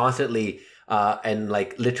that constantly, and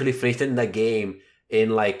like literally finishing the game in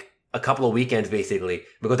like a couple of weekends basically,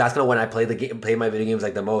 because that's kind of when I play my video games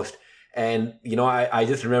like the most. And I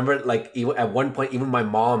just remember like even at one point, even my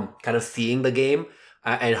mom kind of seeing the game,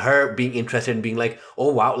 and her being interested and being like,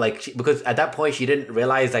 oh wow, like because at that point she didn't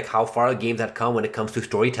realize like how far games had come when it comes to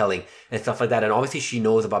storytelling and stuff like that. And obviously she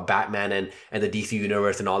knows about Batman and the DC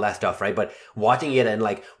universe and all that stuff, right? But watching it and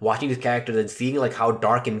like watching these characters and seeing like how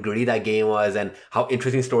dark and gritty that game was and how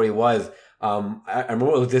interesting story was. I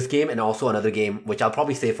remember it was this game and also another game, which I'll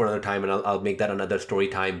probably save for another time, and I'll make that another story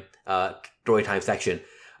time section.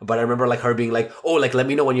 But I remember like her being like, oh, like let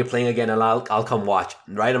me know when you're playing again, and I'll come watch,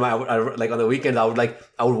 right? And like on the weekends, I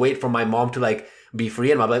would wait for my mom to like be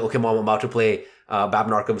free, and I'd be like, okay, mom, I'm about to play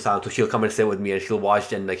Batman Arkham Asylum, so she'll come and sit with me, and she'll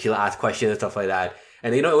watch, and like she'll ask questions and stuff like that.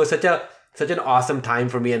 And it was such an awesome time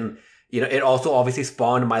for me, and it also obviously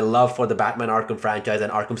spawned my love for the Batman Arkham franchise.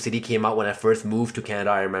 And Arkham City came out when I first moved to Canada,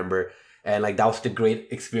 I remember. And like that was a great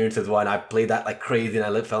experience as well, and I played that like crazy, and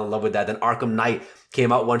I fell in love with that. Then Arkham Knight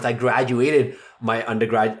came out once I graduated my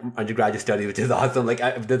undergraduate studies, which is awesome.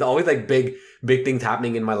 Like there's always like big things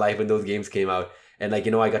happening in my life when those games came out, and like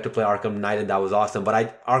I got to play Arkham Knight, and that was awesome.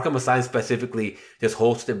 But Arkham Asylum specifically just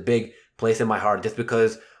holds a big place in my heart, just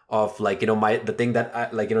because of like, the thing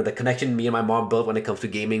that the connection me and my mom built when it comes to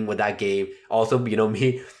gaming with that game. Also,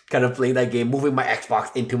 me kind of playing that game, moving my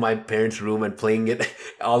Xbox into my parents' room and playing it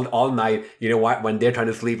all night, when they're trying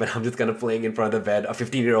to sleep, and I'm just kind of playing in front of the bed. A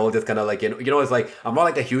 15-year-old just kind of like, it's like, I'm not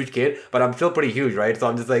like a huge kid, but I'm still pretty huge, right? So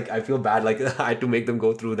I'm just like, I feel bad, like I had to make them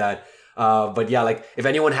go through that. But yeah, like if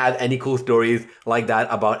anyone has any cool stories like that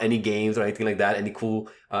about any games or anything like that, any cool,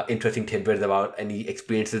 interesting tidbits about any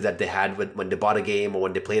experiences that they had when they bought a game or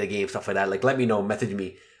when they played a game, stuff like that, like let me know, message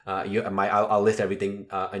me. I'll list everything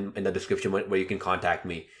in the description where you can contact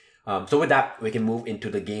me. So with that, we can move into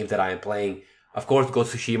the games that I am playing. Of course,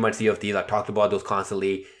 Ghost of Tsushima and Sea of Thieves. I talked about those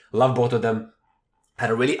constantly. Love both of them.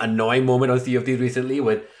 Had a really annoying moment on Sea of Thieves recently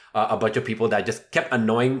with a bunch of people that just kept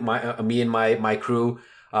annoying me and my crew.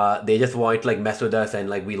 They just wanted to like mess with us, and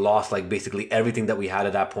like we lost like basically everything that we had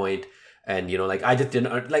at that point. And like I just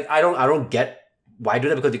didn't like I don't get why do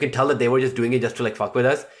that, because you can tell that they were just doing it just to like fuck with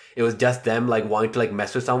us. It was just them like wanting to like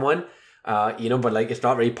mess with someone. But like it's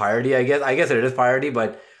not very piratey, I guess. I guess it is piratey,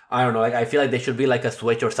 but I don't know. Like I feel like there should be like a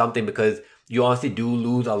switch or something, because you honestly do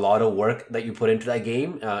lose a lot of work that you put into that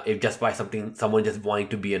game if just by someone just wanting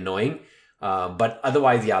to be annoying. But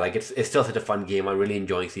otherwise, yeah, like it's still such a fun game. I'm really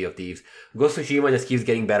enjoying Sea of Thieves. Ghost of Tsushima just keeps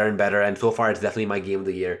getting better and better, and so far it's definitely my game of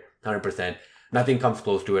the year, 100%. Nothing comes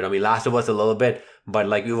close to it. I mean, Last of Us a little bit, but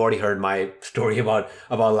like you've already heard my story about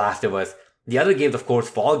Last of Us. The other games, of course,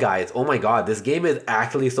 Fall Guys. Oh my god, this game is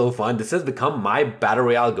actually so fun. This has become my battle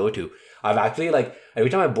royale go-to. I've actually like every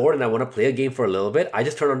time I'm bored and I want to play a game for a little bit, I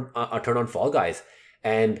just turn on Fall Guys.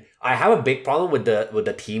 And I have a big problem with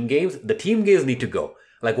the team games. The team games need to go.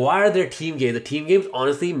 Like, why are there team games? The team games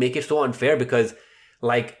honestly make it so unfair, because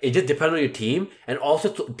like it just depends on your team, and also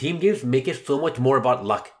team games make it so much more about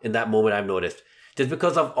luck in that moment. I've noticed, just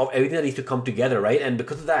because of everything that needs to come together, right? And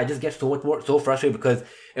because of that, I just get so frustrated, because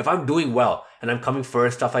if I'm doing well and I'm coming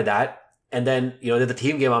first, stuff like that, and then there's a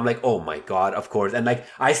team game, I'm like, oh my god, of course. And like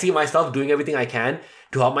I see myself doing everything I can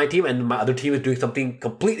to help my team, and my other team is doing something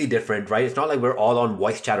completely different, right? It's not like we're all on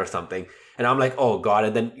voice chat or something. And I'm like, oh god,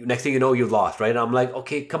 and then next thing you know, you've lost, right? And I'm like,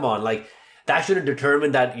 okay, come on, like that shouldn't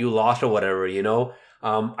determine that you lost or whatever,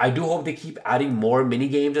 I do hope they keep adding more mini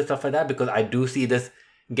games and stuff like that, because I do see this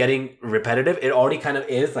getting repetitive. It already kind of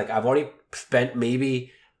is. Like I've already spent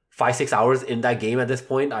maybe 5-6 hours in that game at this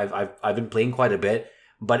point. I've been playing quite a bit,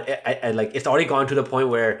 but I like it's already gone to the point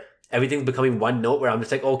where everything's becoming one note, where I'm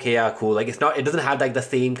just like, okay, yeah, cool. Like it doesn't have like the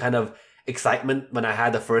same kind of excitement when I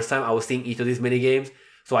had the first time I was seeing each of these mini games.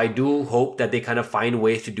 So I do hope that they kind of find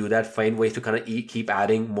ways to do that, find ways to kind of keep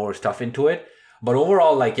adding more stuff into it. But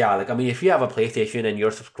overall, like, yeah, like, I mean, if you have a PlayStation and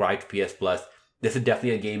you're subscribed to PS Plus, this is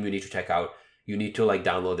definitely a game you need to check out. You need to like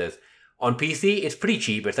download this. On PC, it's pretty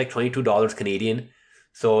cheap. It's like $22 Canadian.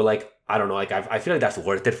 So like, I don't know, like I feel like that's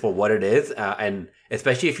worth it for what it is. And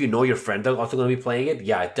especially if you know your friends are also going to be playing it,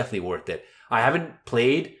 yeah, it's definitely worth it. I haven't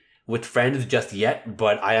played with friends just yet,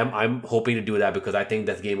 but I'm hoping to do that, because I think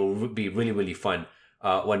this game will be really, really fun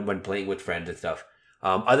when playing with friends and stuff.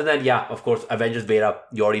 Other than, yeah, of course, Avengers Beta,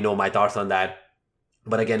 you already know my thoughts on that.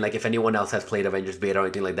 But again, like if anyone else has played Avengers Beta or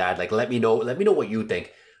anything like that, like let me know what you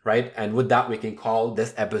think, right? And with that, we can call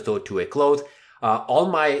this episode to a close. All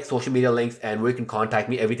my social media links and where you can contact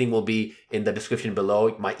me, everything will be in the description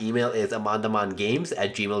below. My email is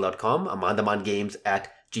amandamangames@gmail.com,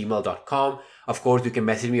 amandamangames@gmail.com. Of course, you can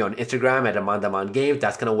message me on Instagram at amandamangames.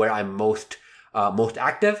 That's kind of where I'm most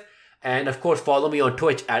active. And of course, follow me on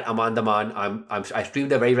Twitch at amandaman. I stream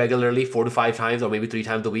there very regularly, 4 to 5 times or maybe 3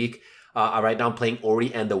 times a week. Right now I'm playing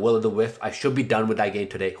Ori and the Will of the Wisp. I should be done with that game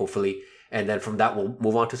today, hopefully. And then from that, we'll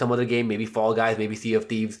move on to some other game, maybe Fall Guys, maybe Sea of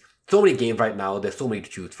Thieves. So many games right now. There's so many to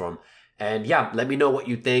choose from. And yeah, let me know what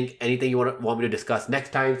you think. Anything you want me to discuss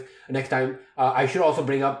next time. I should also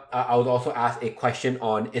bring up, I was also asked a question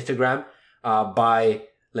on Instagram by,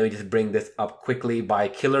 let me just bring this up quickly, by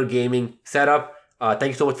Killer Gaming Setup.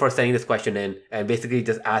 Thank you so much for sending this question in and basically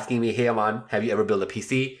just asking me, hey, Aman, have you ever built a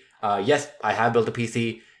PC? Yes, I have built a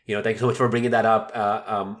PC. Thank you so much for bringing that up.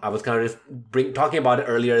 I was kind of just talking about it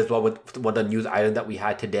earlier as well with one of the news items that we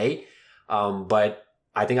had today. But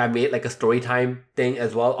I think I made like a story time thing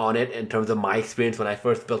as well on it in terms of my experience when I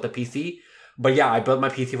first built a PC. But yeah, I built my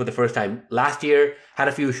PC for the first time last year, had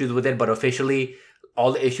a few issues with it, but officially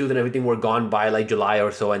all the issues and everything were gone by like July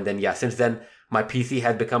or so. And then, yeah, since then, my PC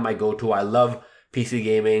has become my go-to. I love PC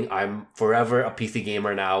gaming. I'm forever a PC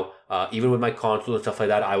gamer now. Even with my console and stuff like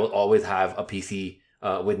that, I will always have a PC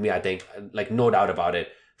with me, I think, like no doubt about it.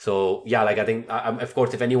 So yeah, like I think, of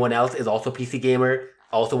course, if anyone else is also a PC gamer,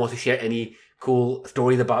 also wants to share any cool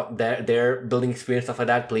stories about their building experience, stuff like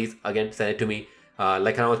that, please, again, send it to me.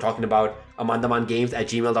 Like I was talking about,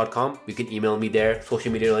 amandamangames@gmail.com. You can email me there.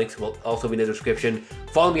 Social media links will also be in the description.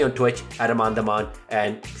 Follow me on Twitch @amandaman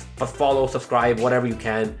and follow, subscribe, whatever you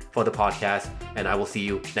can for the podcast. And I will see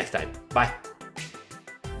you next time. Bye.